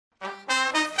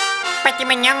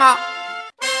빠지면 영어.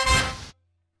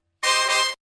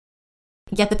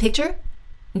 Get the picture?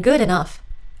 Good enough.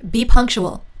 Be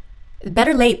punctual.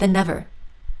 Better late than never.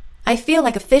 I feel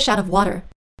like a fish out of water.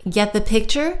 Get the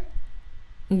picture?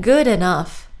 Good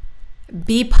enough.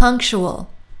 Be punctual.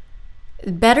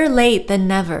 Better late than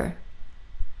never.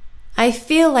 I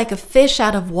feel like a fish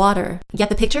out of water. Get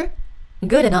the picture?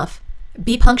 Good enough.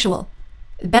 Be punctual.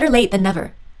 Better late than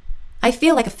never. I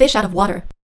feel like a fish out of water.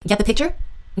 Get the picture?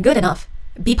 Good enough.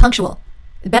 Be punctual.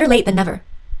 Better late than never.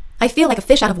 I feel like a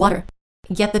fish out of water.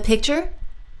 Get the picture?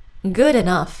 Good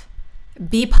enough.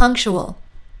 Be punctual.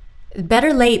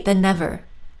 Better late than never.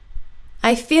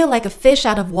 I feel like a fish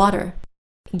out of water.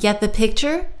 Get the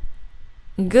picture?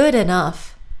 Good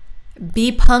enough.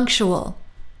 Be punctual.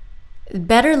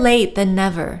 Better late than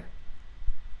never.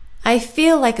 I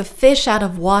feel like a fish out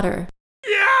of water.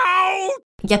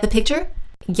 Get the picture?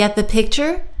 Get the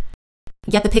picture?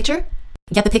 Get the picture?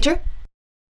 Get the picture?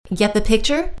 Get the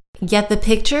picture? Get the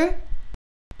picture?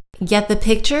 Get the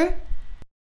picture?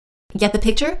 Get the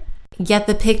picture? Get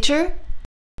the picture?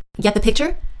 Get the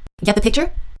picture? Get the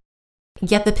picture?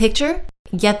 Get the picture?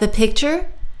 Get the picture?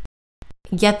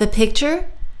 Get the picture?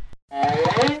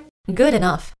 Good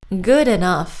enough. Good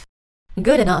enough.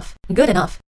 Good enough. Good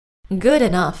enough. Good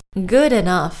enough. Good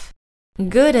enough.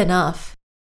 Good enough.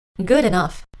 Good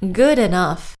enough. Good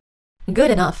enough. Good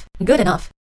enough. Good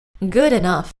enough. Good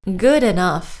enough. Good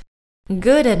enough.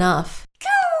 Good enough.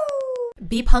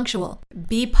 Be punctual.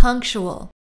 Be punctual.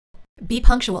 Be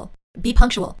punctual. Be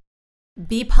punctual.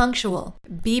 Be punctual.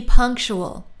 Be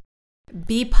punctual.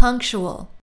 Be punctual.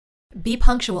 Be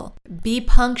punctual. Be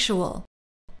punctual.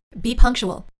 Be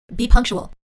punctual. Be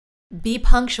punctual. Be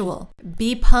punctual.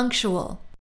 Be punctual.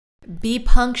 Be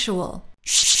punctual.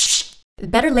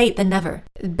 Better late than never.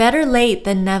 Better late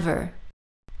than never.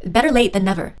 Better late than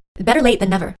never. Better late than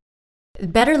never.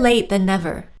 Better late than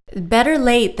never. Better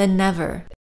late than never.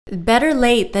 Better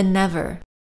late than never.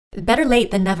 Better late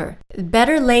than never.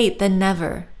 Better late than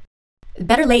never.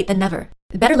 Better late than never.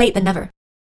 Better late than never.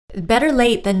 Better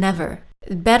late than never.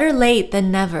 Better late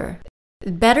than never.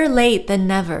 Better late than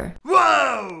never.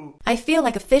 Whoa! I feel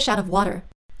like a fish out of water.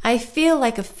 I feel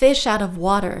like a fish out of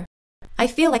water. I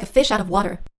feel like a fish out of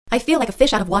water. I feel like a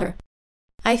fish out of water.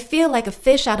 I feel like a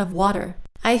fish out of water.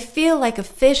 I feel like a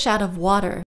fish out of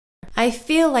water. I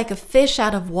feel like a fish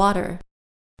out of water.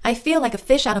 I feel like a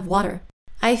fish out of water.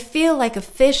 I feel like a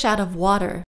fish out of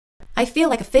water. I feel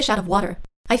like a fish out of water.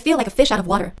 I feel like a fish out of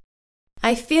water.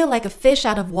 I feel like a fish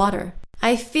out of water.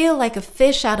 I feel like a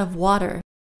fish out of water.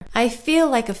 I feel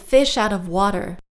like a fish out of water.